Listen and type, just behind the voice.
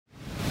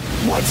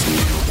What's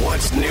new?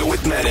 What's new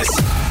with Menace?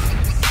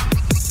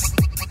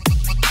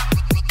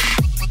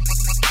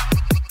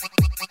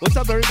 What's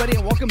up, everybody,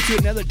 and welcome to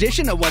another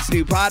edition of What's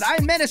New Pod.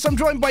 I'm Menace. I'm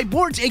joined by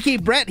Boards, a.k.a.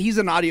 Brett. He's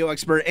an audio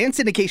expert and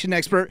syndication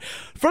expert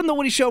from The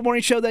Woody Show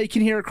morning show that you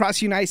can hear across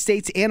the United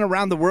States and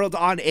around the world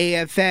on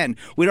AFN.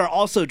 We are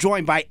also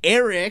joined by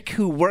Eric,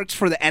 who works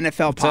for the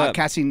NFL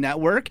Podcasting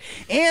Network.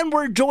 And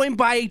we're joined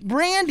by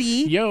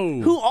Randy,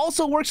 who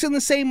also works in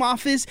the same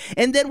office.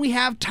 And then we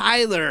have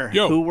Tyler,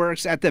 who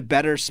works at the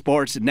Better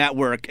Sports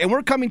Network. And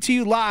we're coming to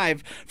you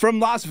live from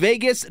Las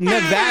Vegas,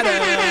 Nevada.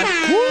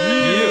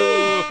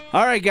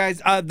 All right,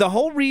 guys. The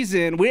whole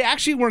reason we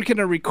actually weren't going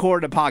to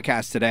record a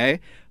podcast today,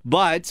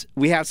 but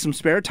we have some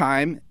spare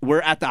time.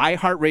 We're at the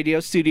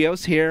iHeartRadio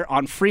studios here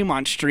on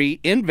Fremont Street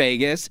in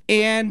Vegas,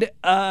 and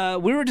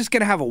we were just going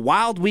to have a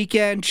wild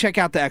weekend, check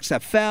out the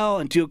XFL,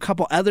 and do a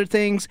couple other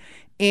things.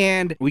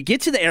 And we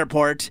get to the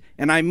airport,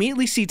 and I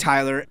immediately see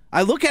Tyler.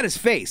 I look at his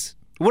face.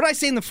 What did I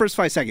say in the first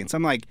 5 seconds?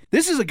 I'm like,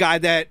 this is a guy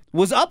that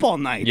was up all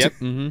night. Yep.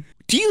 Mm-hmm.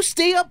 Do you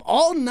stay up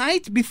all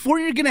night before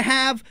you're going to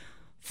have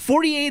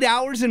 48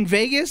 hours in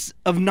Vegas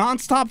of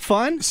nonstop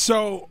fun?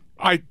 So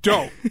I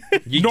don't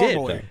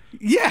normally.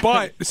 Yeah.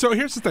 But so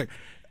here's the thing.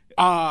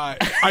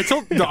 I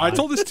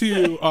told this to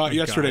you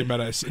yesterday,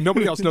 Menace.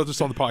 Nobody else knows this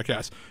on the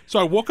podcast. So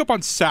I woke up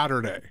on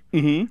Saturday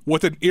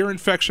with an ear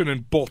infection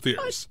in both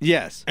ears.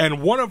 Yes.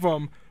 And one of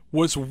them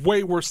was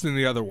way worse than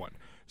the other one.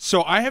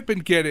 So I have been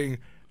getting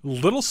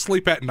little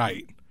sleep at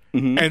night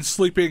and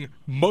sleeping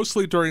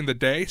mostly during the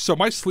day. So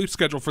my sleep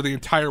schedule for the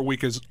entire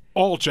week is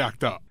all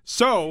jacked up.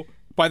 So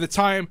by the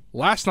time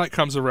last night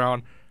comes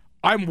around,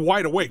 I'm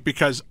wide awake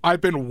because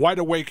I've been wide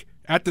awake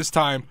at this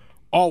time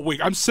all week.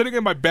 I'm sitting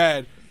in my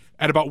bed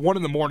at about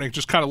 1 a.m,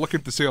 just kind of looking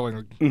at the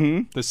ceiling.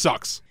 Like, this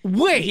sucks.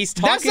 Wait, he's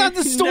talking. That's not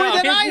the story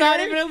that I heard. Not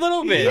even a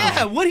little bit.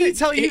 Yeah, what did he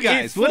tell you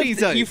guys? What did he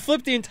tell you? You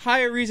flipped the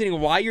entire reasoning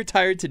why you're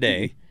tired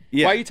today.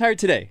 Yeah. Why are you tired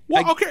today?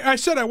 Well, okay, I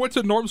said I went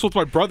to Norm's with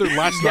my brother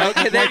last night.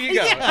 Okay, there you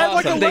go. At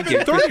like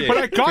 11:30, but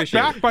I got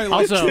back by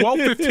like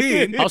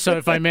 12:15. Also,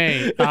 if I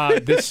may,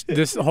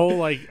 this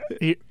whole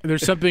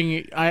there's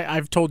something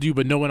I've told you,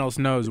 but no one else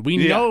knows. We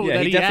know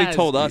that he definitely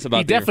told us about.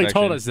 He definitely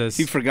told us this.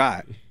 He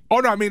forgot. Oh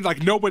no, I mean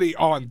like nobody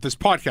on this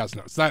podcast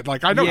knows that.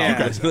 Like I know you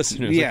guys know.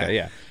 Listeners, Yeah. okay,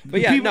 yeah.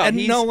 But yeah, People, no, and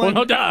he's, no one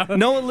duh.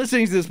 no one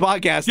listening to this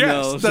podcast Yes,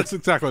 knows. that's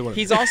exactly what it is.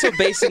 he's also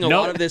basing a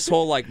lot of this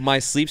whole like my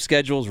sleep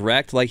schedule's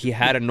wrecked. Like he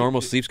had a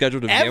normal sleep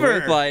schedule to begin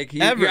with. Like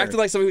you're acting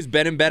like somebody who's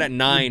been in bed at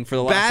 9 for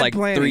the last Bad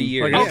planning. 3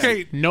 years.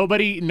 Okay,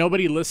 Nobody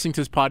listening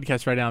to this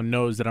podcast right now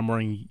knows that I'm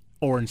wearing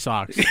orange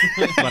socks,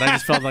 but I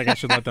just felt like I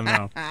should let them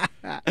know.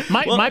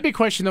 My big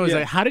question though is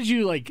like, how did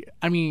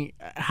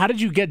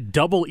you get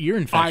double ear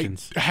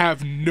infections? I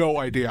have no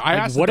idea. I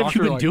asked what the have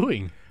doctor, you been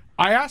doing?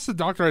 I asked the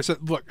doctor. I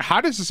said, "Look, how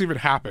does this even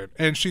happen?"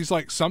 And she's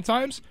like,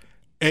 "Sometimes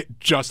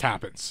it just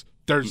happens.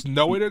 There's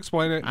no way to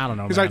explain it." I don't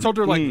know, because I man. told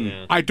her like,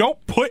 I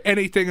don't put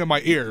anything in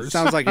my ears.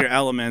 Sounds like your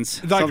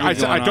elements. Like I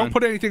said, I don't on.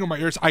 put anything in my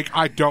ears.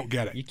 I don't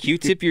get it. You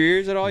Q-tip your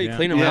ears at all? You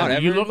clean them out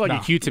ever? You look like No.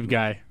 a Q-tip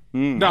guy.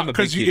 No, I'm a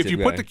because big if you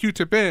Q-tip put guy. the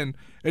Q-tip in,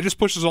 it just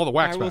pushes all the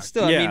wax Well, back.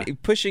 still, Yeah. I mean,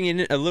 pushing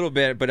in a little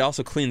bit, but it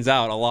also cleans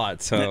out a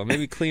lot. So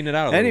maybe clean it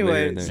out a little bit.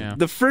 Anyway, in there. Yeah.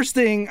 the first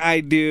thing I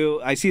do,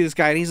 I see this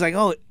guy, and he's like,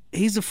 oh,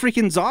 he's a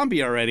freaking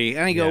zombie already.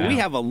 And I go, Yeah. we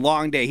have a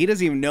long day. He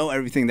doesn't even know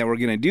everything that we're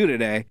going to do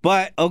today.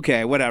 But,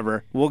 okay,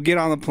 whatever. We'll get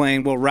on the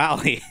plane. We'll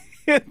rally.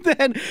 And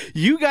then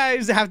you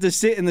guys have to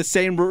sit in the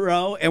same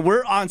row, and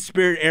we're on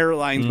Spirit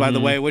Airlines, by the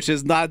way, which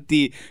is not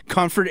the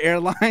Comfort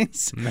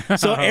Airlines.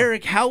 So,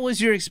 Eric, how was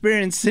your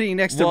experience sitting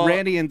next to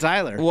Randy and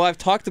Tyler? Well, I've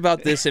talked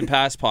about this in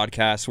past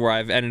podcasts where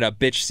I've ended up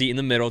bitch seat in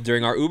the middle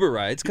during our Uber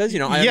rides because, I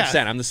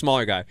understand. I'm the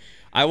smaller guy.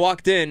 I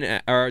walking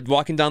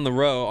down the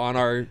row on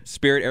our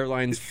Spirit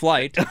Airlines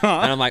flight, and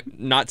I'm like,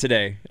 not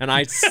today. And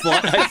I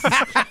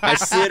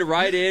slid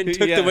right in,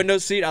 took the window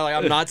seat.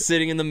 I'm not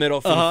sitting in the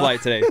middle for the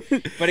flight today.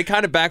 But it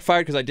kind of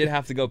backfired because I did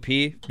have to go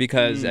pee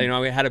because,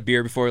 we had a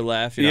beer before we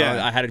left.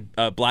 I had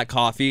a black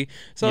coffee.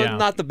 So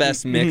not the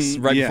best mix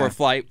right before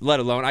flight,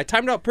 let alone. I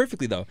timed out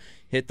perfectly, though.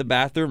 Hit the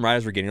bathroom right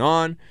as we're getting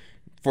on.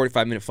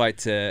 45-minute flight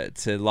to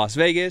Las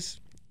Vegas.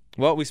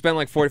 Well, we spent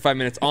like 45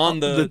 minutes on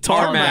the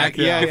tarmac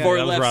before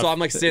we left. So I'm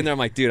like sitting there. I'm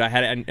like, dude, I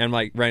had it. And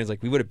like, Randy's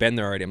like, we would have been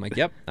there already. I'm like,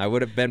 yep, I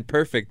would have been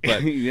perfect.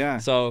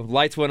 But So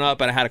lights went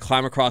up and I had to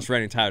climb across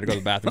Randy and Tyler to go to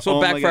the bathroom. So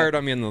it backfired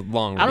on me in the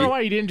long run. I don't know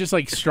why you didn't just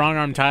like strong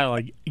arm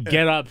Tyler,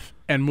 get up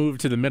and move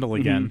to the middle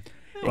again.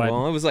 But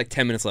Well, it was like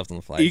 10 minutes left on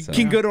the flight. You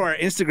can go to our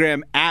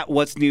Instagram at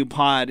What's New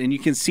Pod, and you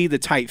can see the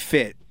tight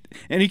fit.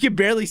 And you can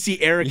barely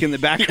see Eric in the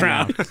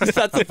background.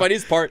 That's the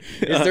funniest part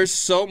is there's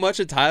so much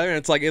of Tyler, and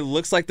it's like it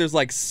looks like there's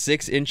like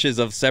 6 inches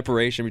of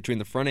separation between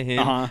the front of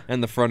him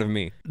and the front of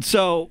me.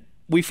 So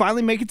we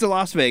finally make it to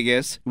Las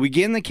Vegas. We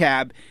get in the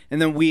cab,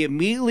 and then we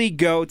immediately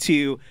go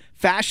to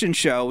fashion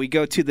show. We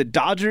go to the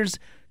Dodgers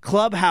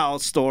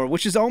Clubhouse store,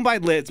 which is owned by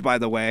Lids, by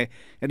the way.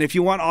 And if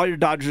you want all your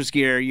Dodgers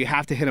gear, you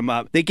have to hit them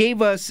up. They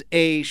gave us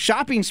a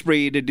shopping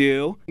spree to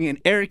do. And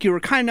Eric, you were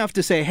kind enough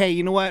to say, hey,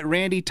 you know what,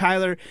 Randy,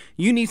 Tyler,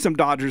 you need some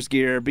Dodgers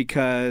gear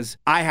because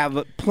I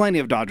have plenty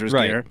of Dodgers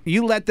gear.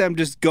 You let them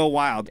just go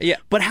wild. Yeah.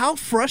 But how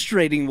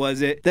frustrating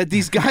was it that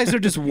these guys are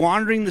just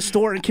wandering the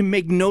store and can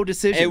make no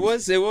decisions? It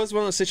was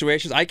one of those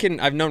situations.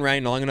 I've known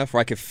Randy long enough where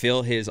I could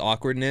feel his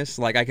awkwardness.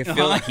 Like I could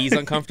feel like he's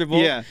uncomfortable.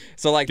 Yeah.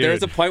 So like there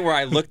was a point where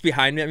I looked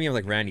behind me. I'm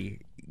like, Randy,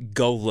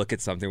 go look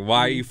at something. Why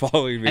are you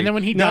following me? And then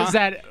when he does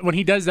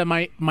that,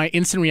 my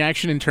instant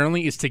reaction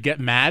internally is to get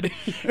mad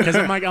because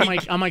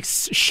I'm like,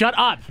 shut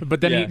up.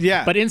 But then,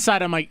 but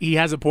inside I'm like, he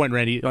has a point,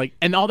 Randy. Like,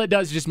 and all that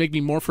does is just make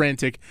me more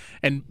frantic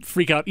and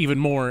freak out even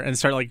more and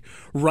start like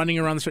running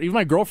around the store. Even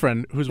my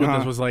girlfriend, who's with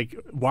us, was like,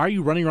 "Why are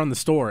you running around the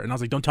store?" And I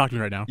was like, "Don't talk to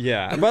me right now."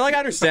 Yeah, but like I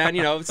understand,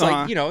 it's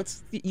like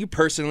it's you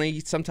personally.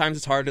 Sometimes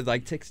it's hard to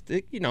like take,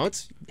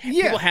 it's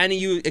people handing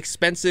you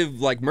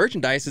expensive like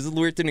merchandise is a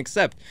weird thing to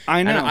accept.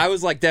 I know. And I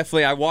was like,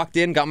 definitely, I walked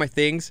in, got my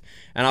things,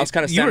 and I was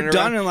kind of standing around. You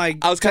were done in like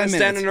I was kind of 10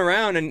 standing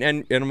around,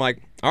 and I'm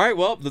like, all right,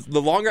 well,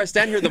 the longer I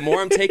stand here, the more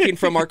I'm taking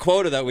from our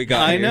quota that we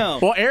got. I know.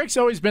 Well, Eric's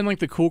always been like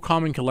the cool,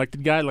 calm, and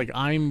collected guy. Like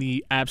I'm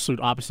the absolute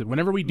opposite.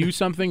 Whenever we do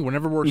something,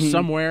 whenever we're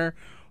somewhere,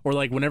 or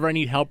like whenever I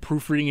need help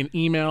proofreading an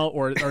email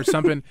or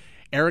something,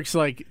 Eric's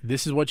like,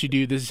 "This is what you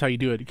do. This is how you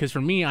do it." Because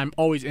for me, I'm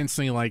always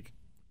instantly like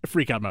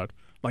freak out mode.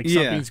 Like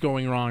something's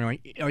going wrong.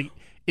 Like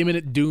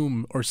imminent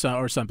doom or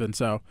something.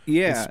 So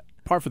it's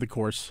par for the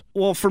course.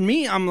 Well, for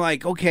me, I'm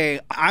like, okay,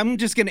 I'm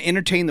just going to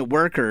entertain the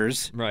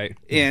workers, right,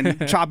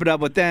 and chop it up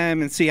with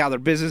them and see how their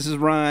businesses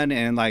run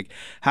and like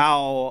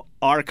how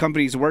our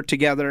companies work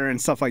together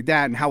and stuff like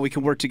that and how we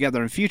can work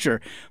together in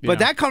future. But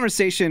that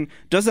conversation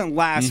doesn't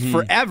last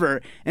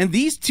forever. And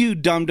these two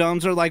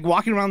dum-dums are like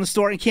walking around the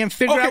store and can't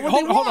figure out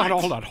what they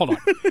want. Hold on.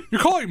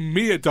 You're calling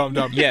me a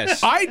dum-dum?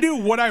 Yes. I knew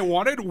what I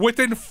wanted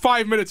within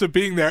 5 minutes of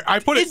being there. I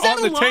put it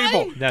on the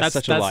table. That's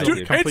such a lie,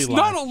 dude. It's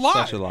not a lie.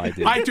 Such a lie,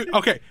 dude.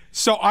 Okay,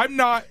 so I'm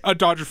not a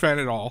Dodger fan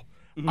at all.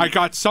 I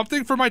got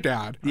something for my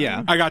dad.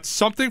 Yeah. I got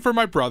something for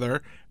my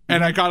brother.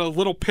 And I got a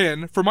little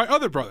pin for my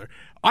other brother.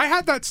 I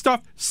had that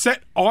stuff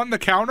set on the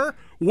counter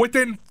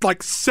within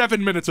like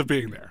 7 minutes of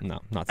being there.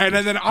 No, not. And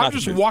then I'm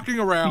just walking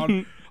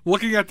around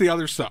looking at the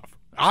other stuff.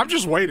 I'm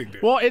just waiting,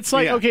 dude. Well, it's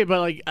like, okay,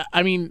 but like,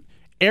 I mean,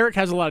 Eric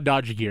has a lot of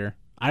Dodger gear.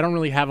 I don't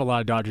really have a lot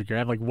of Dodger gear. I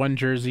have like one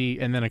jersey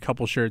and then a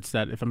couple shirts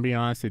that, if I'm being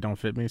honest, they don't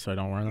fit me, so I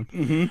don't wear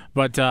them.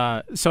 But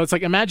so it's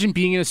like, imagine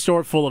being in a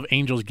store full of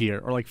Angels gear,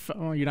 or like,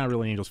 well, you're not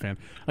really an Angels fan,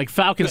 like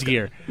Falcons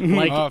gear.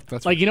 Like,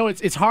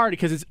 it's hard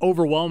because it's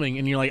overwhelming,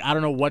 and you're like, I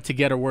don't know what to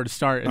get or where to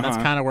start, and that's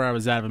kind of where I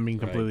was at. If I'm being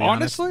completely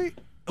honest. Honestly,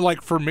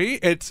 like for me,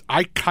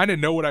 I kind of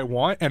know what I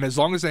want, and as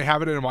long as they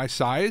have it in my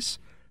size,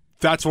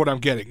 that's what I'm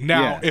getting.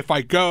 Now, if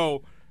I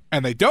go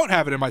and they don't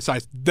have it in my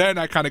size, then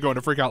I kind of go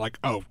into freak out, like,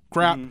 oh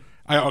crap.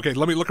 Okay,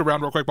 let me look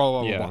around real quick, blah,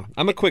 blah, blah, blah.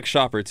 I'm a quick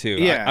shopper, too.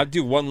 Yeah. I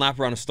do one lap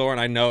around a store,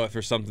 and I know if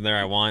there's something there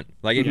I want.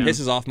 Like, it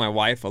pisses off my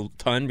wife a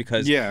ton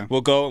because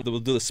we'll do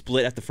the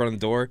split at the front of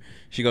the door.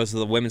 She goes to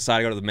the women's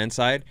side, I go to the men's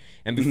side.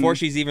 And before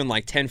she's even,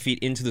 like, 10 feet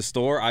into the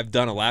store, I've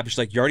done a lap. She's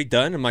like, you already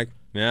done? I'm like,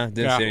 yeah,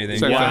 didn't say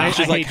anything. I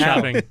hate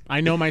shopping. I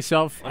know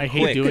myself. I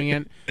hate doing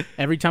it.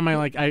 Every time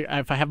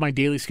if I have my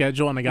daily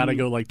schedule and I got to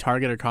go, like,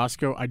 Target or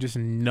Costco, I just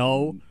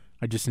know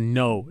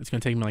it's going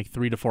to take me like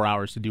 3 to 4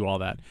 hours to do all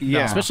that.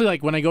 Yeah. Especially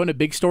like when I go into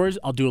big stores,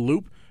 I'll do a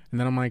loop, and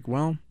then I'm like,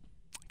 well,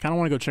 I kind of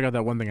want to go check out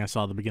that one thing I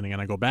saw at the beginning,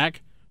 and I go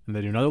back, and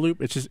then do another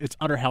loop. It's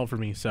utter hell for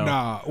me. So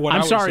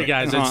I'm sorry,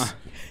 guys. I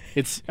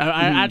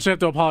actually have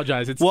to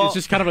apologize. It's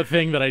just kind of a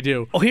thing that I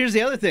do. Oh, here's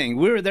the other thing.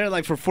 We were there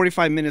like for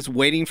 45 minutes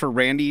waiting for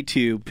Randy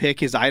to pick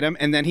his item,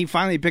 and then he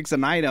finally picks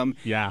an item.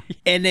 Yeah.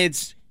 And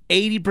it's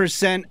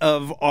 80%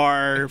 of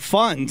our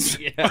funds.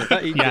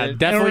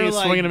 Definitely a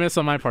swing and a miss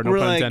on my part. No we're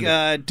pun like,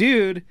 intended.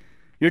 Dude,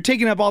 you're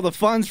taking up all the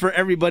funds for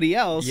everybody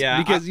else.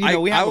 Yeah, because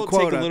we have a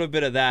quota. I will take a little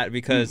bit of that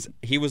because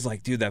he was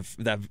like, dude,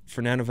 that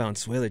Fernando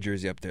Valenzuela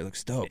jersey up there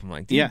looks dope. I'm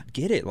like, dude,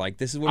 get it. Like,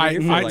 this is what we're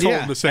here for. I told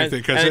him the same thing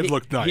because it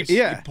looked nice.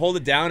 He pulled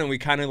it down, and we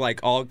kind of like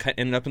all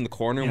ended up in the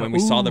corner. When we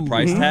saw the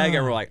price tag,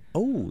 and we're like,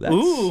 oh,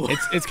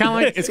 that's... It's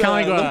kind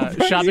of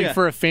like shopping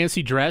for a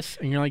fancy dress,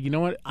 and you're like, you know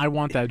what? I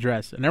want that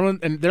dress. And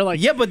they're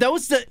like, yeah, but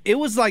it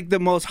was like the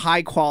most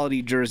high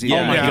quality jersey.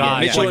 Oh my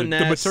God. Mitchell and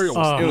Ness, the material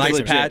was nice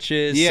legit.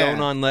 patches,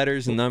 sewn on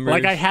letters and numbers.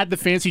 Like I had the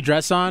fancy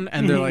dress on,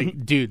 and they're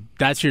like, dude,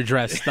 that's your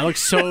dress. That looks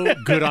so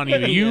good on you.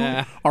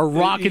 You are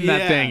rocking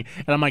that thing.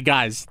 And I'm like,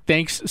 guys,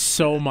 thanks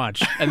so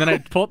much. And then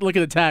I look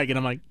at the tag, and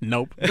I'm like,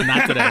 nope,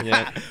 not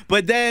today.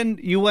 But then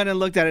you went and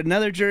looked at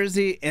another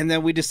jersey, and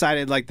then we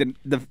decided like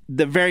the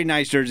very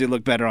nice jersey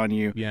looked better on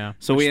you. Yeah.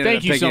 So we ended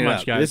up thank you so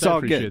much, guys. It's all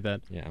appreciate good.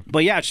 That. Yeah.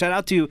 But yeah, shout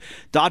out to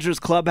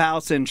Dodgers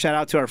Clubhouse and shout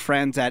out to our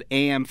friends at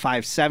AM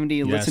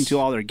 570. Listen to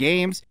all their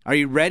games. Are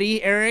you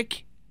ready,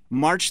 Eric?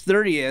 March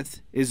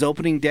 30th is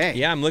opening day.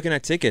 Yeah, I'm looking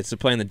at tickets. They're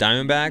playing the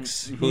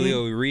Diamondbacks,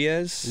 Julio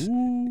Urias,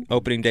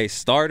 opening day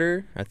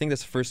starter. I think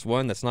that's the first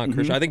one. That's not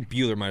Kershaw. I think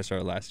Buehler might have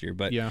started last year.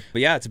 But yeah,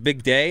 it's a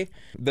big day.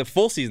 The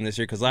full season this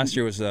year, because last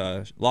year was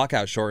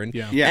lockout shortened.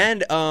 Yeah.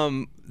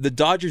 And the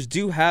Dodgers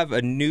do have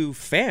a new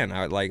fan,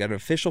 like an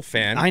official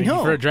fan. I know. Thank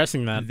you for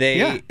addressing that.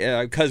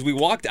 Because we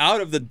walked out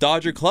of the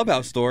Dodger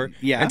clubhouse store,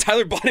 and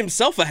Tyler bought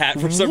himself a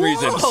hat for some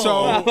reason.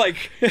 So,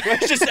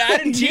 let's just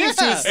adding teams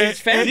to his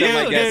fandom,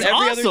 I guess,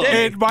 every other day.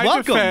 In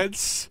my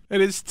defense, it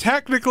is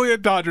technically a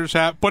Dodgers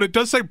hat, but it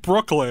does say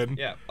Brooklyn.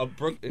 Yeah,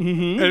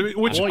 Brooklyn.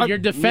 Well, your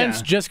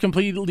defense just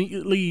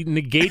completely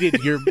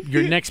negated your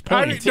next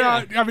point.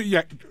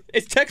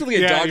 It's technically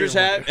a Dodgers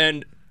hat,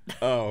 and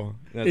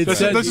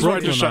this is where I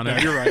just shut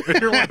down. You're right.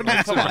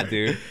 Come on,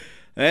 dude.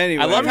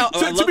 Anyway, I love how.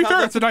 To be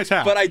fair, it's a nice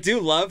hat. But I do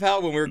love how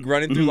when we were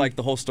running through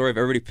the whole story of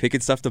everybody picking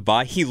stuff to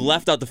buy, he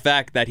left out the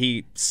fact that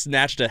he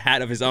snatched a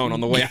hat of his own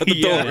on the way out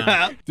the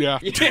door. Yeah.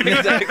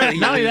 Exactly.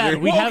 Not only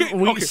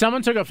that,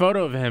 someone took a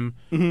photo of him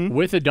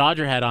with a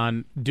Dodger hat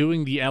on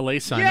doing the LA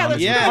sign. on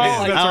his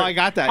I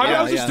got that.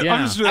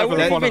 I would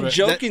have even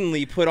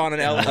jokingly put on an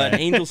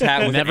Angels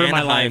hat with Never an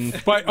Anaheim.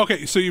 But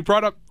okay, so you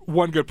brought up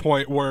one good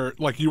point where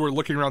you were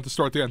looking around the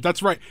store at the end.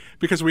 That's right,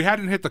 because we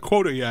hadn't hit the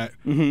quota yet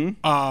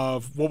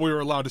of what we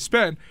were allowed to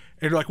spend,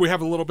 and we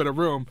have a little bit of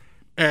room,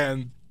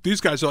 and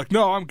these guys are like,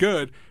 no, I'm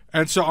good.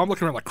 And so I'm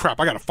looking around like, crap,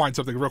 I got to find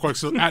something real quick.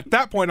 So at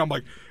that point, I'm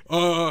like,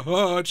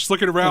 just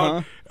looking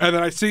around, and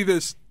then I see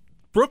this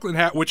Brooklyn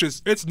hat, which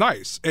it's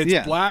nice.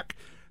 It's black.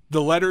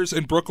 The letters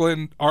in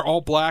Brooklyn are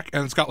all black,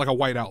 and it's got a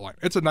white outline.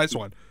 It's a nice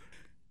one.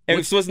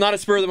 So it's not a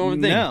spur of the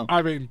moment thing. No.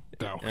 I mean,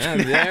 no. Yeah,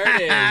 there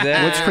it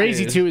is. What's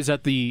crazy too is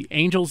that the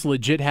Angels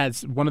legit had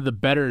one of the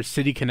better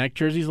City Connect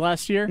jerseys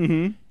last year,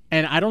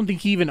 and I don't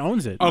think he even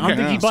owns it. Okay. I don't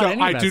think he bought any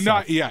of I that do stuff.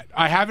 not yet.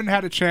 I haven't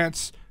had a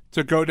chance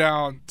to go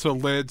down to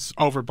Lids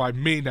over by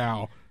me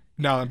now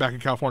that I'm back in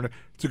California,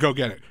 to go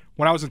get it.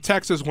 When I was in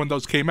Texas, when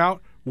those came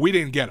out, we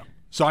didn't get them,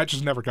 so I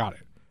just never got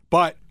it.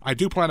 But I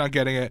do plan on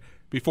getting it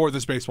before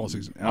this baseball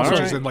season, which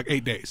is in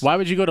 8 days. Why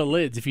would you go to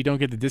Lids if you don't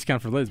get the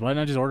discount for Lids? Why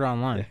not just order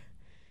online?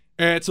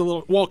 And it's a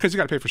little because you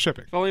got to pay for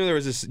shipping. If only there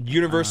was this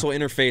universal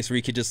interface where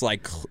you could just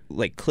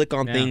click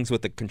on things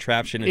with the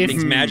contraption and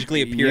things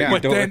magically appear at your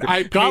But door. then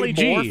I paid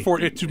more for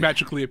it to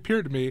magically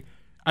appear to me,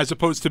 as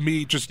opposed to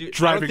me just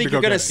driving to go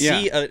get it. I don't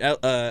think you're going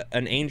to see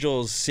an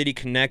Angels City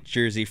Connect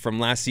jersey from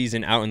last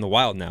season out in the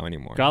wild now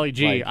anymore. Golly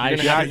gee,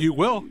 you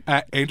will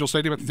at Angel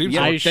Stadium at the team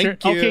store.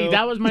 Thank you. Okay,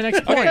 that was my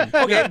next point.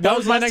 Okay, that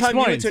was my next time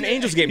point. you went to an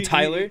Angels game,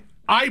 Tyler.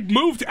 I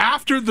moved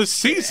after the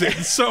season,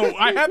 so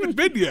I haven't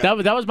been yet. That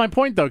was my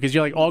point, though, because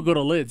you're like, I'll go to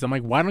Lids. I'm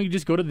like, why don't you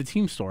just go to the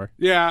team store?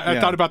 Yeah, I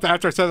thought about that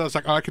after I said that. I was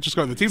like, I could just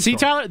go to the team store. See,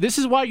 Tyler, this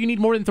is why you need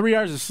more than 3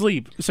 hours of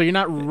sleep, so you're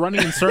not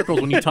running in circles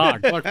when you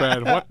talk. Look,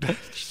 man, what?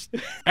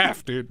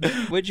 Dude.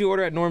 What'd you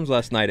order at Norm's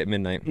last night at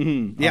midnight?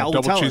 Yeah,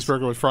 double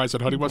cheeseburger with fries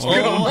and honey mustard.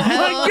 Oh,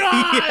 my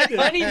God!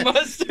 Honey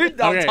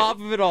mustard on top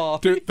of it all.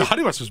 Dude, the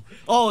honey mustard's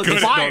it's good.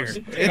 fire.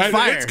 It's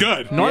fire. It's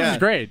good. Norm's is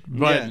great,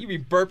 but You be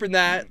burping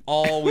that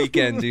all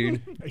weekend,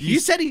 dude. You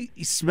said he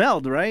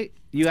smelled, right?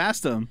 You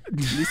asked him.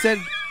 You said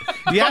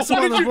you asked him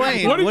on the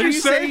plane. What did you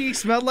say he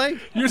smelled like?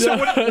 You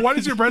said, why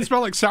does your breath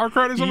smell like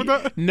sauerkraut or something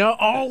like that? no.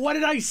 Oh, what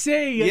did I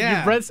say? Yeah.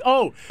 Your breath.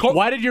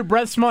 Why did your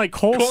breath smell like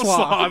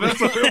coleslaw?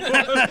 That's what it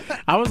was.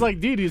 I was like,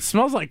 dude, it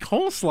smells like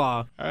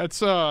coleslaw.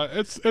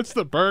 It's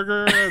the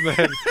burger, and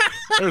then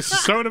there's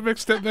soda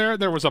mixed in there.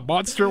 There was a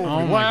monster.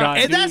 Oh my God!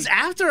 And that's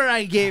after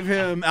I gave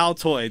him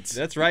Altoids.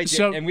 That's right.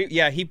 So- and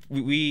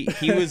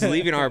he was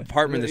leaving our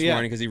apartment this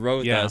morning because he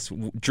rode with us,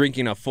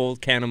 drinking a full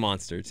can of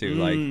Monster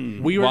too,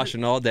 we were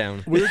washing it all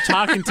down. We were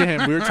talking to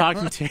him. We were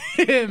talking to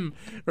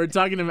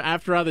him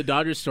after out of the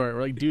Dodgers store.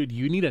 We're like, dude,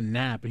 you need a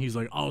nap, and he's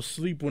like, I'll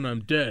sleep when I'm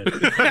dead.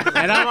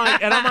 and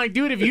I'm like,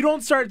 dude, if you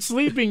don't start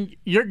sleeping,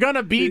 you're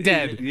gonna be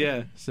dead.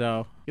 Yeah.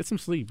 So get some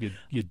sleep,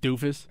 you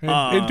doofus.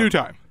 in due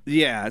time.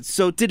 Yeah.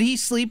 So did he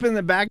sleep in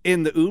the back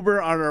in the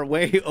Uber on our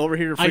way over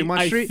here to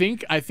Fremont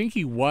Street? I think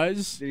he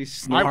was. Did he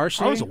snore?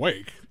 partially. I was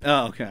awake.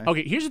 Oh, okay.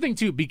 Okay, here's the thing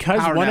too, because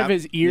Power one nap. of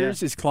his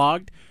ears is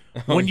clogged.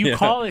 When you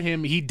call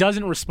him, he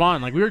doesn't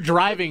respond. Like we were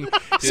driving,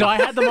 so I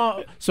had them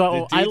all.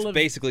 So The I dude's live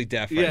basically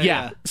deaf. Right?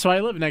 Yeah. So I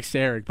live next to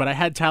Eric, but I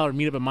had Tyler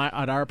meet up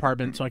at our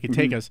apartment so I could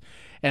take us.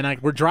 And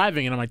we're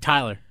driving, and I'm like,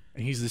 Tyler,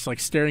 and he's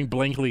just staring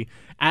blankly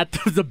at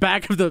the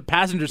back of the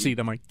passenger seat.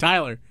 I'm like,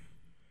 Tyler.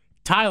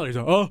 He's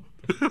like, oh,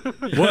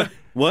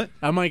 What?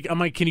 I'm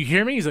like, can you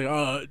hear me? He's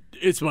like,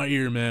 it's my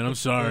ear, man. I'm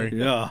sorry.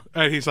 Yeah.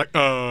 And he's like,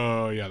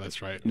 oh, yeah,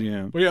 that's right.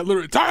 Yeah. But yeah,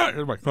 literally, Tyler.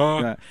 I'm like,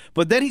 Yeah.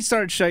 But then he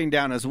started shutting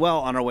down as well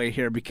on our way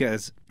here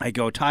because I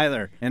go,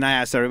 Tyler, and I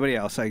asked everybody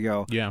else, I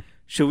go, Yeah.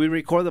 should we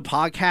record the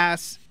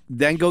podcast,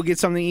 then go get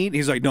something to eat?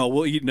 He's like, no,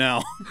 we'll eat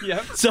now.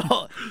 Yep.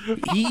 So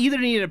he either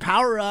needed to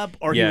power up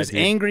or he was dude.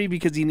 angry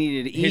because he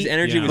needed to eat. His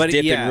energy was But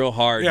dipping real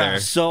hard Yeah. there.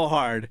 so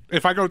hard.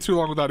 if I go too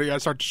long without eating, I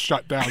start to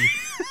shut down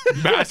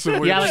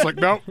massively. Yeah, It's like,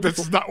 nope, this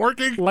is not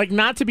working. Like,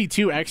 not to be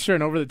too extra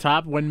and over the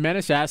top, when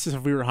Menace asked us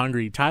if we were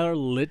hungry, Tyler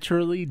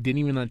literally didn't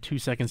even let 2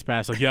 seconds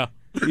pass. Like, yeah.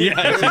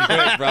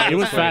 Yeah. It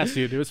was fast,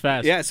 dude. It was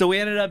fast. Yeah, so we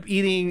ended up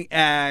eating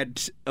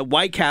at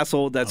White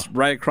Castle, that's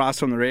right across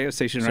from the radio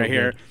station right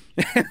here.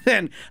 And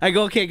then I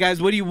go, okay,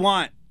 guys, what do you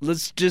want?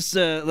 Let's just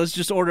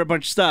order a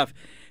bunch of stuff.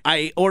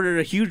 I ordered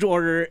a huge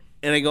order,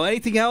 and I go,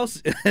 anything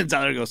else? And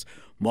Tyler goes,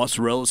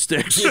 mozzarella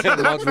sticks.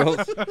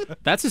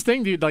 That's his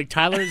thing, dude. Like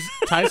Tyler's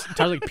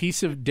like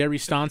piece of dairy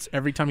stance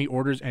every time he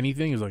orders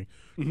anything is like,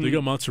 they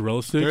got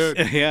mozzarella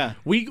sticks. Yeah.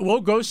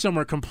 We'll go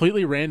somewhere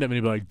completely random and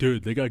he'll be like,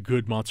 dude, they got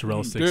good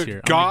mozzarella sticks here.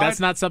 I'm God like, that's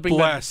not something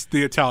bless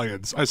the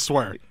Italians. I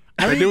swear.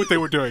 I knew what they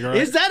were doing. All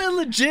right? Is that a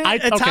legit Okay,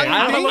 Italian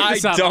I'm gonna thing? look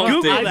this up.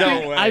 don't think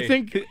no way. I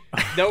think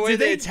No way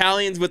the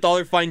Italians with all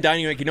their fine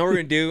dining, like, you know what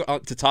we're going to do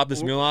to top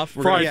this meal off?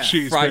 We're Fried gonna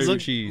cheese, fry baby. some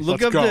cheese. Look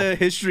Let's up go. the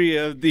history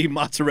of the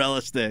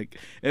mozzarella stick.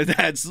 If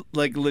that's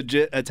like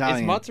legit Is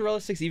Italian.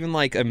 mozzarella sticks even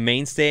like a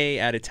mainstay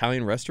at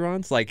Italian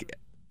restaurants? Like,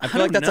 I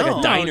feel like don't that's like know.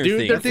 a diner No, dude,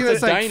 thing. I I think It's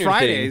that's a like diner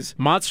Fridays.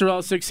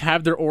 mozzarella sticks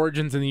have their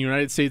origins in the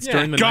United States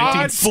during the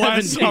God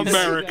 1970s. bless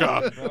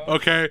America.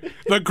 Okay,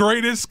 the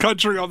greatest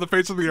country on the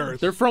face of the earth.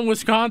 They're from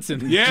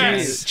Wisconsin.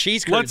 Yes,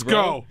 Cheese curds, let's bro.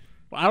 go.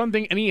 I don't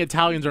think any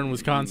Italians are in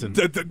Wisconsin.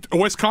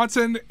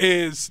 Wisconsin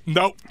is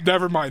nope.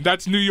 Never mind.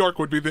 That's New York.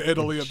 Would be the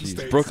Italy of the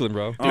states. Brooklyn,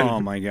 bro. Oh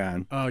my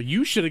god.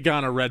 You should have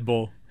gone a Red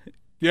Bull.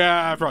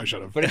 Yeah, I probably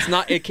should have. But it's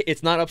not.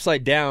 It's not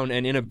upside down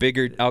and in a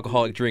bigger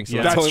alcoholic drink. So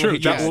Yeah. that's, That's the only true. way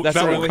he drinks. That will- That's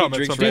that the will only way come he at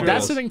drinks some Red point. That's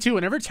Bulls. the thing too.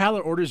 Whenever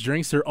Tyler orders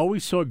drinks, they're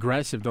always so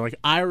aggressive. They're like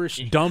Irish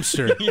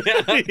dumpster.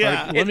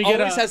 Yeah. Let It me get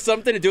always has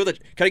something to do with it.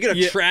 Can I get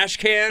a trash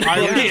can?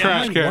 Irish Yeah.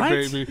 trash can, What?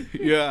 baby.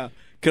 Yeah.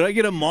 Could I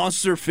get a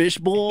monster fish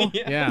bowl?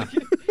 Yeah.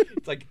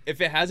 It's like if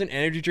it has an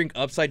energy drink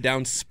upside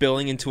down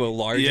spilling into a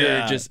larger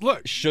Yeah. just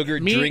Look, sugar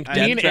Me, drink me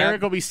death and trap.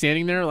 Eric will be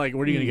standing there like,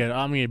 what are you going to get? Oh,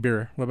 I'm going to get a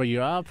beer. What about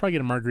you? I'll probably get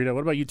a margarita.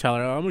 What about you,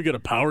 Tyler? Oh, I'm going to get a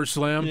power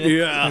slam.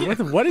 Yeah. Like,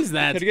 what is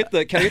that? Can I get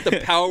the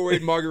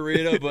Powerade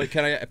margarita? But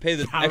can I pay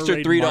the extra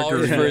Powerade $3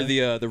 margarita.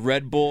 for the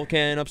Red Bull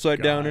can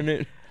upside down in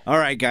it? All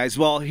right, guys.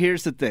 Well,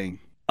 here's the thing.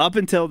 Up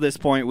until this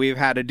point, we've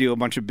had to do a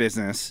bunch of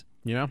business.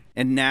 You know?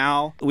 And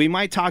now we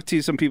might talk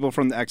to some people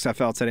from the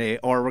XFL today,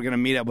 or we're going to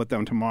meet up with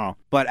them tomorrow.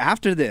 But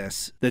after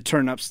this, the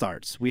turn up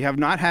starts. We have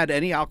not had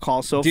any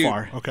alcohol so Dude.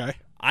 far. Okay.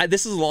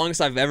 This is the longest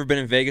I've ever been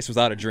in Vegas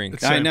without a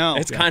drink. I know.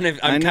 It's kind of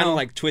I I'm kind know. of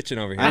like twitching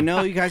over here. I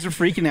know you guys are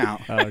freaking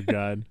out, Oh,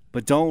 God.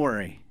 but don't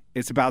worry.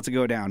 It's about to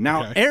go down.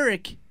 Now, Okay.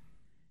 Eric,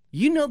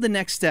 you know the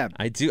next step.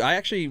 I do. I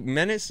actually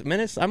Menace.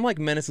 I'm like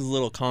Menace's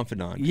little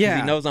confidant. 'Cause Yeah.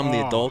 he knows I'm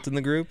the Oh. adult in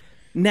the group.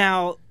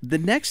 Now, the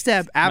next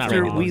step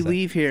after wrong. we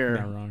leave here,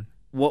 Not wrong.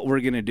 what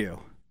we're going to do.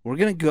 We're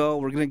going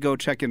to go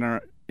check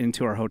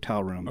into our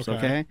hotel rooms,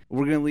 okay?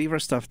 We're going to leave our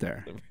stuff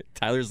there.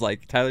 Tyler's. I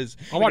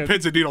want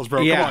pins and needles,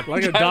 bro. Yeah. Come on.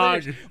 Like a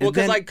dog. Well,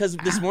 then- because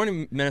this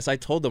morning, Menace, I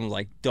told them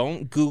like,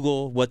 don't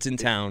Google what's in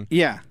town.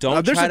 Yeah.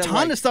 Don't There's try a to, ton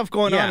like- of stuff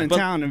going Yeah, on in but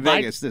town in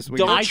Vegas this week.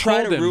 Don't I try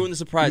told to him. ruin the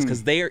surprise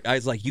because I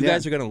was like, you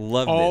guys are gonna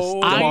love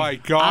this. I- Oh my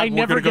God, I we're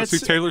never gonna go get see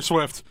s- Taylor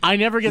Swift. I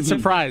never get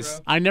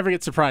surprised. I never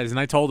get surprised. And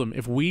I told him,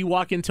 if we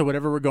walk into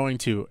whatever we're going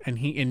to and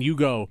you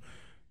go,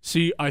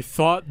 see, I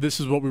thought this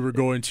is what we were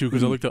going to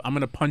because I looked up, I'm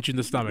going to punch you in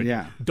the stomach.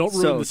 Yeah. Don't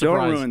ruin so the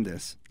surprise. don't ruin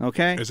this,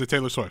 okay? Is it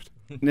Taylor Swift?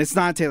 And it's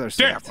not Taylor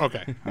Damn. Swift.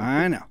 Okay.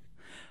 I know.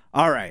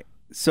 All right.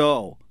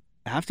 So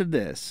after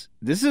this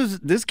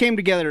came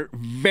together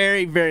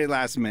very, very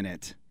last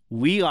minute.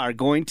 We are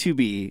going to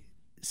be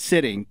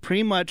sitting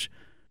pretty much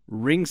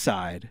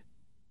ringside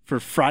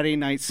for Friday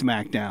Night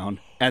SmackDown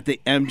at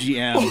the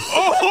MGM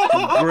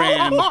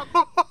Grand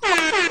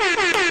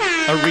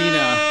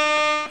Arena.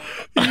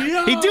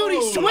 Hey, dude,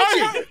 he's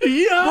switching.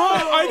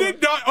 I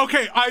did not.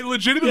 Okay, I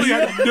legitimately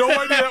had no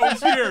idea that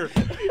was here.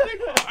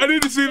 I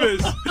need to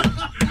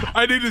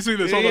see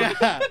this. Hold on.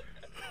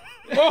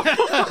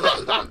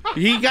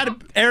 Yeah.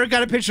 Eric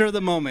got a picture of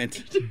the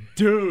moment.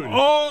 Dude.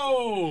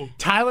 Oh.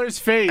 Tyler's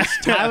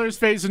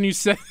face when you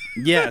said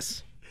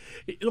Yes.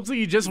 it looks like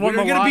you just won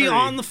We're the going to lottery. be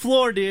on the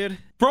floor, dude.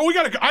 Bro,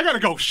 I gotta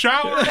go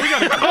shower. We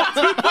gotta go.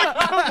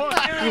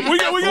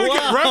 we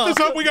gotta wrap this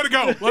up. We gotta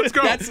go. Let's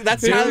go. That's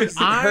Tyler's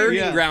herding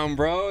yeah. ground,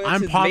 bro. It's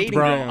I'm his pumped, mating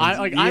bro.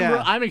 grounds.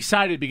 Yeah. I'm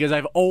excited because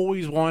I've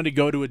always wanted to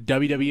go to a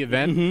WWE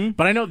event,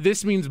 but I know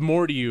this means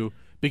more to you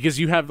because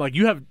you have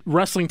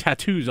wrestling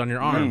tattoos on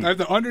your arm. I have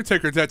the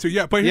Undertaker tattoo.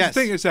 Yeah, but here's Yes. the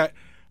thing: is that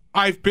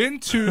I've been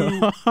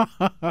to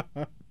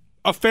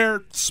a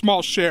fair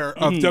small share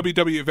of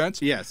WWE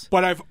events. Yes.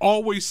 but I've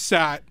always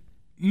sat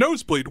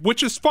nosebleed,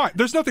 which is fine.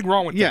 There's nothing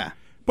wrong with Yeah. that.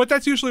 But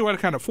that's usually what I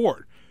can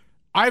afford.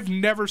 I've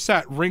never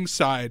sat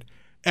ringside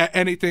at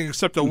anything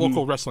except a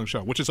local wrestling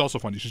show, which is also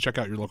fun. You should check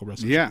out your local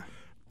wrestling show. Yeah.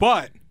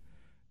 But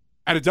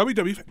at a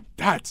WWE,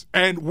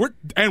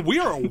 we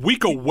are a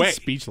week away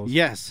Speechless.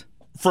 Yes.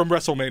 from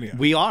WrestleMania.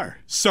 We are.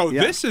 So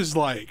Yeah. this is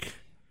like,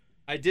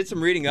 I did some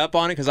reading up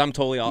on it because I'm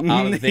totally out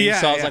of the thing.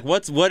 Yeah, so I was yeah.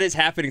 like, what is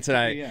happening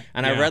tonight? Yeah.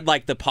 And I read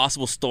like the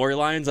possible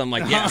storylines. I'm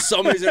like, yeah,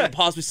 somebody's gonna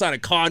possibly sign a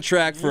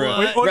contract for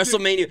a What?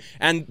 WrestleMania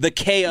and the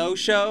KO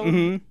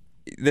show.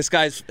 This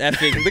guy's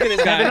effing. Look at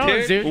this guy, Kevin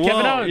Owens, dude. Whoa.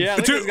 Kevin Owens. Yeah, look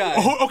at this dude,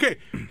 guy. okay.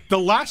 The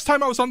last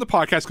time I was on the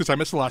podcast, because I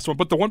missed the last one,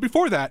 but the one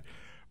before that,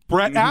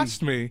 Brett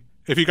asked me,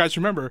 if you guys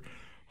remember,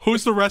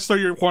 who's the wrestler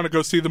you want to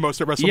go see the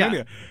most at WrestleMania?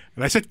 Yeah.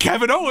 And I said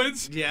Kevin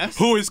Owens. Yes.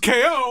 Who is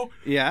KO?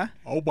 Yeah.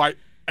 Oh my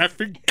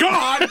effing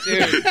God.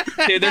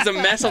 Dude, there's a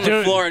mess on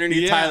the floor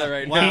underneath Tyler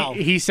right now.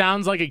 He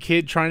sounds like a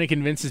kid trying to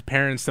convince his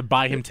parents to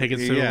buy him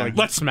tickets to like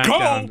Let's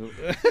SmackDown.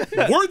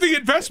 go. Worthy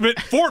investment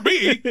for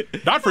me,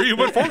 not for you,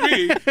 but for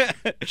me.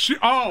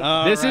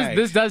 This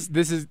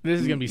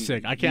is gonna be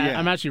sick. I can't. Yeah.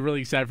 I'm actually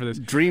really excited for this.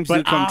 Dreams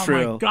do come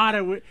true. Oh my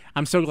God,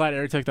 I'm so glad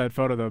Eric took that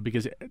photo though,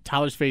 because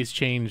Tyler's face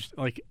changed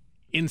like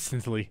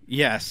instantly.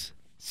 Yes.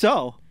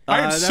 So I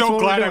am that's so what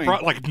glad we're I doing.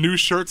 brought like new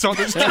shirts on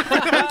this trip.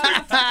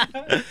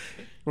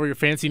 Or your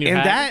fancy new And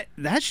hat.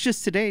 that's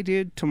just today,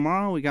 dude.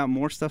 Tomorrow we got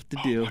more stuff to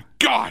do.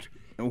 God.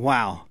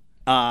 Wow.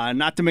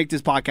 Not to make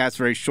this podcast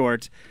very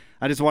short,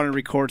 I just wanted to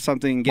record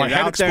something and get My it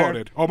head out there.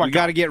 exploded. Oh my We God.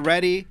 got to get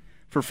ready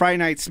for Friday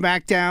Night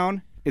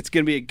SmackDown. It's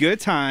going to be a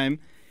good time.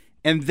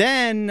 And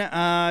then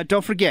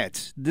don't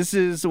forget, this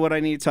is what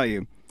I need to tell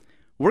you.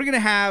 We're going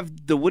to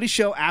have the Woody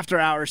Show After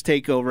Hours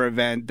Takeover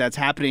event that's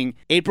happening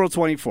April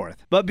 24th.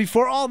 But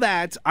before all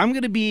that, I'm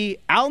going to be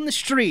out in the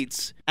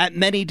streets at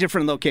many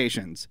different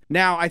locations.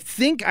 Now, I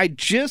think I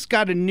just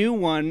got a new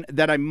one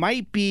that I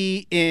might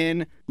be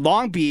in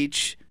Long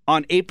Beach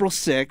on April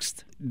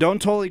 6th.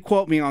 Don't totally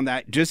quote me on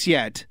that just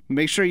yet.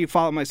 Make sure you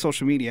follow my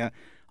social media.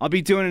 I'll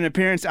be doing an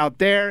appearance out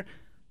there.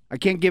 I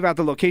can't give out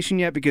the location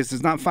yet because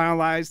it's not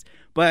finalized,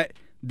 but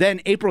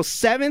then April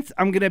 7th,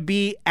 I'm going to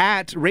be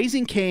at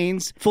Raising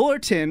Cane's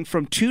Fullerton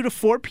from 2 to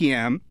 4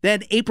 p.m.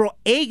 Then April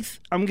 8th,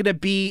 I'm going to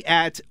be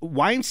at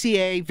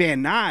YMCA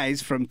Van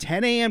Nuys from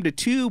 10 a.m. to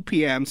 2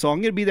 p.m. So I'm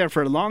going to be there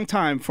for a long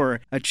time for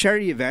a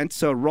charity event.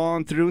 So roll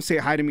on through and say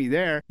hi to me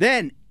there.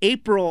 Then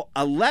April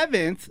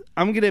 11th,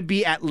 I'm going to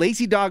be at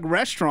Lazy Dog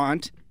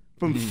Restaurant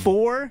from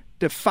 4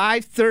 to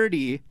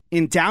 5:30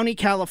 in Downey,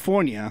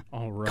 California.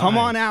 All right. Come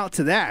on out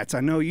to that.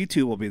 I know you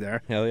two will be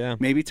there. Hell yeah.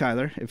 Maybe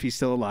Tyler, if he's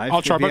still alive.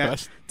 I'll try If my he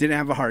best. Didn't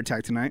have a heart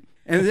attack tonight.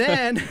 And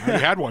then I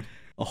had one.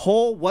 a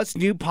whole What's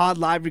New Pod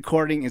live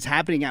recording is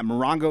happening at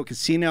Morongo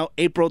Casino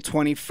April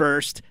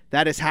 21st.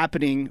 That is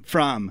happening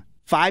from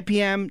 5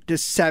 p.m. to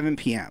 7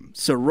 p.m.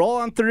 So roll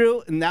on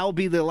through, and that will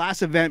be the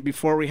last event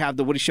before we have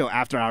the Woody Show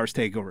After Hours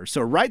Takeover.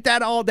 So write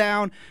that all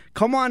down.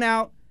 Come on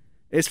out.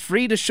 It's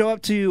free to show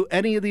up to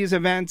any of these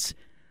events.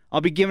 I'll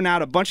be giving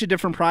out a bunch of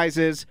different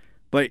prizes,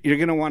 but you're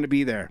going to want to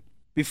be there.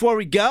 Before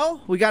we go,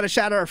 we got to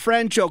shout out our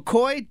friend Joe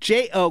Coy.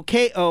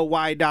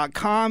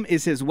 JOKOY.com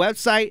is his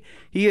website.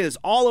 He is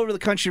all over the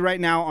country right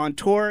now on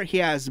tour. He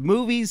has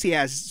movies. He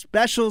has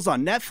specials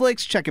on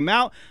Netflix. Check him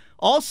out.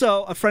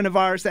 Also, a friend of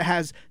ours that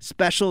has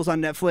specials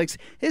on Netflix.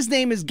 His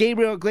name is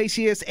Gabriel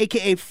Iglesias,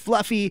 a.k.a.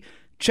 Fluffy.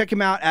 Check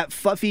him out at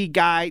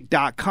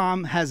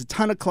fluffyguy.com. Has a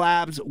ton of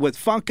collabs with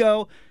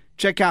Funko.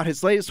 Check out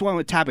his latest one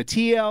with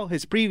Tapatio,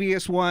 his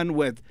previous one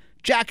with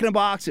Jack in the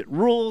Box. It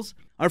rules.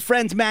 Our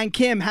friends Man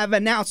Kim have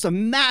announced a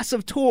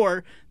massive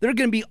tour. They're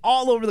going to be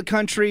all over the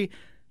country.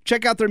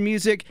 Check out their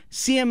music.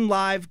 See them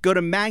live. Go to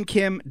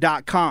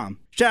mankim.com.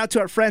 Shout out to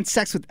our friend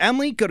Sex with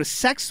Emily. Go to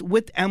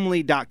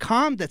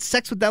sexwithemily.com. That's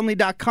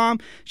sexwithemily.com.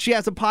 She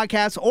has a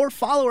podcast, or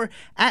follow her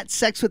at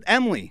Sex with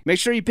Emily. Make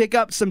sure you pick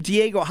up some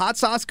Diego hot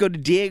sauce. Go to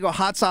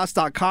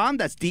diegohotsauce.com.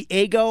 That's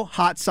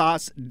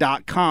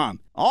diegohotsauce.com.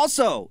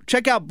 Also,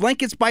 check out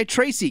Blankets by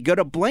Tracy. Go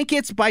to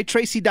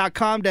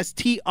blanketsbytracy.com. That's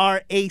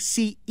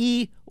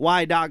TRACEY.com.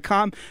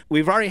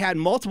 We've already had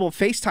multiple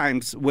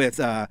FaceTimes with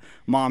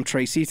Mom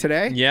Tracy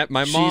today. Yep,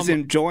 my mom. She's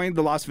enjoying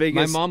the Las Vegas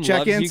My mom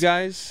check-ins. loves you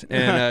guys,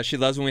 and she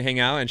loves when we hang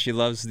out, and she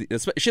loves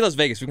Vegas. We've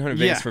been going to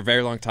Vegas Yeah. for a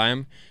very long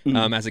time.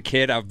 As a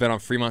kid, I've been on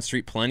Fremont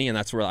Street plenty, and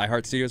that's where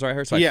iHeart Studios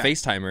are. So I Yeah.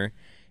 FaceTime her,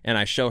 and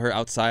I show her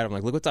outside. I'm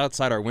like, look what's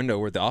outside our window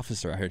where the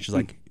office are out here. And she's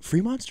like,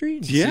 Fremont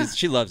Street? Yeah.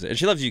 She loves it, and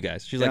she loves you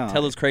guys. She's like, Yeah.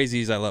 tell those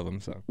crazies I love them.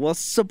 So Well,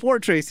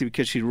 support Tracy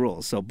because she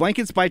rules. So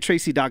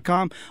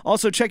blanketsbytracy.com.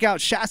 Also, check out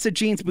Shasta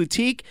Jeans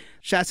Boutique,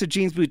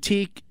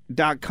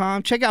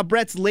 shastajeansboutique.com. Check out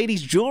Brett's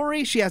Ladies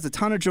Jewelry. She has a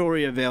ton of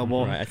jewelry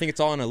available. right, I think it's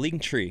all on a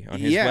link tree on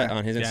his Yeah.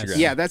 on his Yes. Instagram.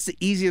 Yeah, that's the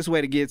easiest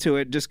way to get to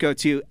it. Just go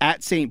to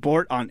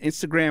 @SaintBort on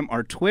Instagram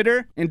or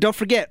Twitter. And don't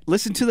forget,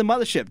 listen to The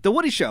Mothership, The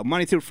Woody Show,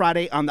 Monday through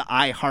Friday on the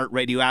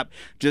iHeartRadio app.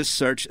 Just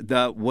search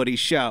The Woody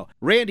Show.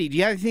 Randy, do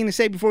you have anything to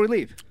say before we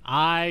leave?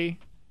 I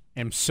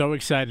am so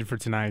excited for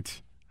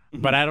tonight,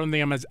 but I don't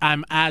think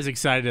I'm as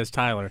excited as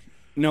Tyler.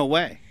 No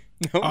way.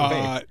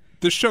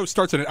 This show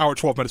starts in an hour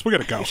 12 minutes. We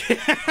gotta go.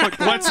 Like,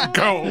 let's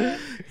go.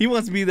 He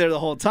wants to be there the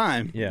whole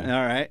time. Yeah.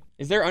 All right.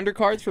 Is there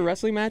undercards for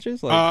wrestling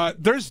matches? Like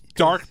There's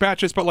dark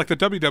matches, but like the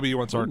WWE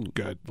ones aren't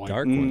good. Like,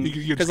 dark ones?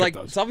 You Because skip like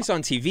those. it's obviously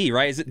on TV,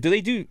 right? Is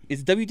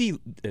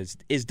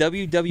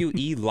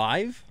WWE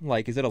live?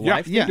 Like, is it a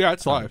live? thing? Yeah,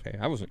 it's live. Okay,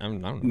 I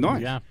don't know.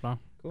 Nice. Yeah. Well.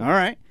 All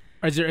right.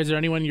 Is there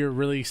anyone you're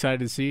really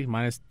excited to see,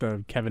 minus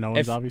the Kevin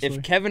Owens, obviously?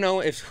 If Kevin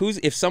Owens,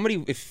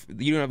 if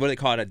you know what they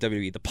call it at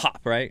WWE, the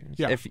pop, right?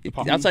 Yeah, If the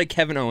pop. outside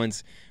Kevin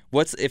Owens,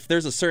 if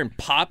there's a certain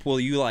pop, will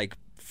you like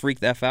freak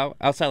the F out?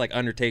 Outside like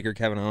Undertaker,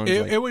 Kevin Owens.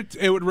 It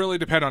would really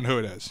depend on who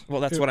it is.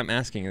 Well, that's what I'm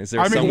asking. Is there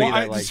I mean, somebody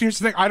well, that like? here's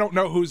the thing. I don't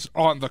know who's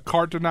on the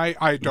card tonight.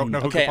 I don't know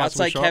who Okay, could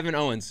possibly outside show up. Kevin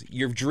Owens,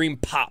 your dream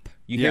pop.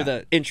 You hear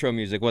the intro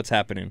music. What's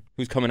happening?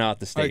 Who's coming out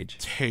the stage?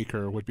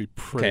 Taker would be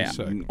pretty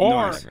sick.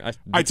 Or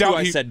I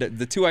doubt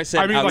the two I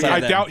said. I mean, I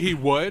doubt he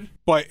would.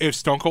 But if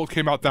Stone Cold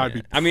came out, that'd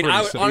be. I mean, pretty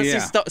I would, sick.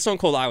 honestly, Stone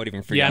Cold, I would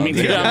even forget. Yeah, me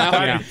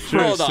too.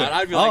 Hold on,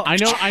 I'd be like, I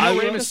know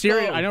Rey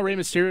Mysterio. I know Rey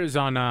Mysterio is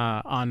on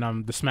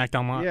the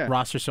SmackDown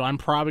roster, so I'm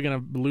probably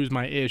gonna lose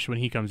my ish when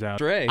he comes out.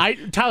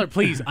 Tyler,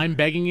 please, I'm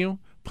begging you,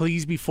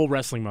 please be full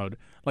wrestling mode.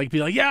 Like, be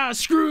like, yeah,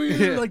 screw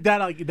you, like that.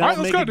 Like,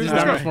 that'll make it just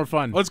that much more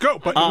fun. Let's go.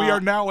 But we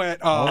are now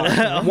at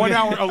 1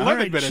 hour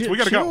 11 minutes. We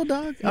gotta go.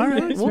 Dog. All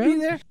right, we'll be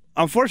there.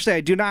 Unfortunately,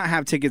 I do not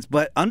have tickets,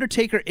 but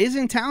Undertaker is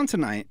in town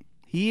tonight.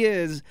 He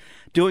is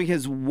doing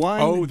his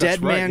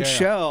Dead Man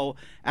show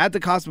at the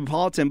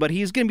Cosmopolitan, but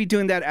he's going to be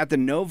doing that at the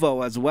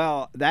Novo as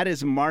well. That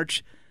is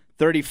March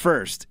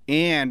 31st.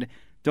 And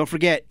don't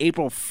forget,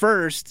 April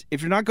 1st,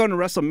 if you're not going to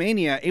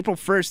WrestleMania, April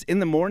 1st in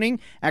the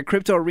morning at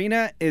Crypto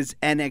Arena is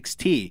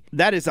NXT.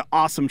 That is an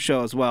awesome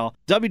show as well.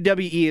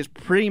 WWE is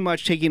pretty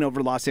much taking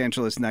over Los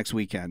Angeles next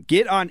weekend.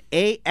 Get on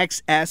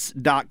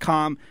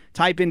AXS.com,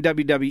 type in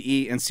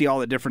WWE, and see all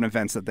the different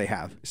events that they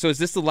have. So is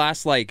this the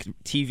last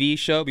TV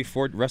show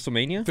before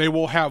WrestleMania? They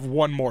will have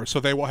one more. So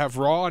they will have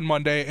Raw on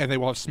Monday, and they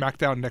will have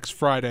SmackDown next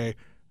Friday.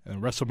 And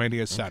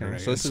WrestleMania is Saturday.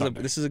 So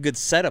this is a good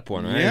setup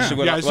one, right?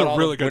 Yeah, it's a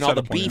really good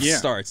setup. When all the beef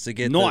starts to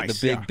get the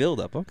big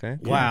build-up. Okay.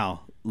 Wow.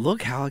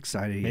 Look how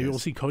excited he is. Maybe we'll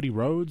see Cody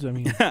Rhodes. I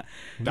mean,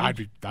 that'd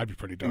be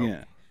pretty dope.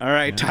 Yeah. All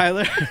right,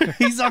 Tyler.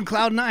 He's on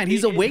cloud 9.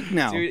 He's awake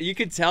now. Dude, you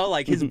could tell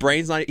his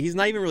brain's he's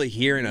not even really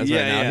hearing us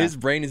right now. His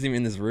brain isn't even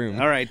in this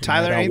room. All right,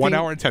 Tyler. 1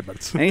 hour and 10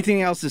 minutes.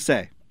 Anything else to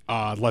say?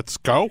 Let's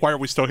go. Why are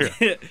we still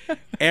here?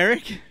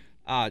 Eric?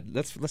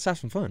 Let's have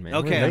some fun, man.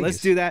 Okay,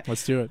 let's do that.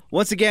 Let's do it.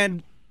 Once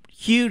again,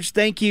 huge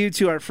thank you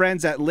to our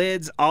friends at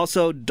Lids.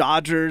 Also,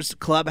 Dodgers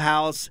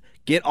Clubhouse.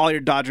 Get all your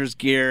Dodgers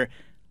gear.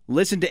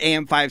 Listen to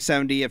AM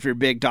 570 if you're a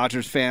big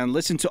Dodgers fan.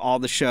 Listen to all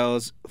the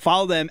shows.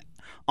 Follow them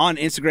on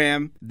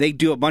Instagram. They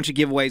do a bunch of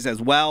giveaways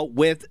as well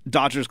with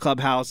Dodgers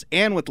Clubhouse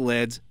and with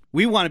Lids.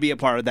 We want to be a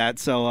part of that.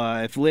 So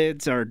if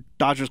Lids or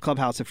Dodgers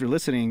Clubhouse, if you're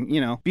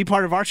listening, be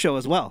part of our show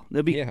as well.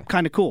 That'd be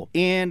kind of cool.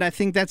 And I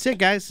think that's it,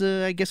 guys.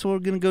 I guess we're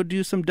going to go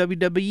do some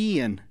WWE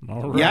and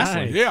all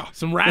right. Yeah.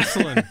 Some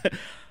wrestling.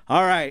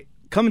 All right.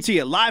 Coming to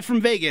you live from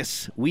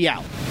Vegas. We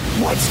out.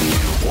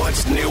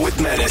 What's new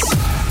with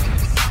Menace?